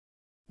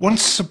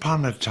Once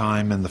upon a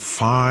time in the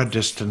far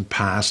distant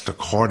past,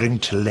 according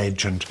to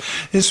legend,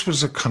 this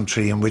was a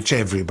country in which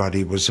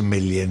everybody was a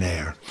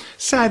millionaire.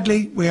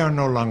 Sadly, we are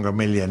no longer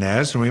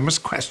millionaires and we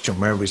must question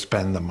where we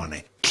spend the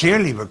money.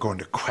 Clearly, we're going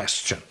to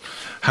question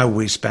how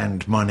we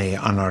spend money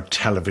on our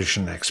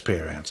television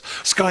experience.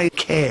 Sky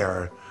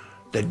care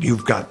that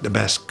you've got the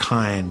best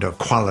kind of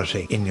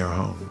quality in your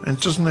home. And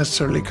it doesn't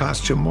necessarily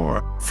cost you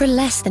more. For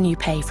less than you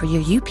pay for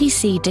your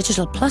UPC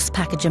Digital Plus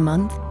package a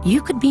month,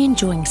 you could be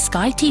enjoying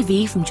Sky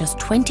TV from just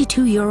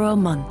 €22 a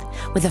month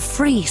with a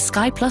free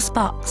Sky Plus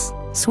box.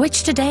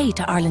 Switch today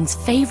to Ireland's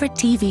favourite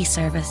TV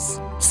service.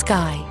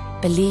 Sky.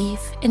 Believe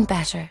in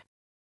better.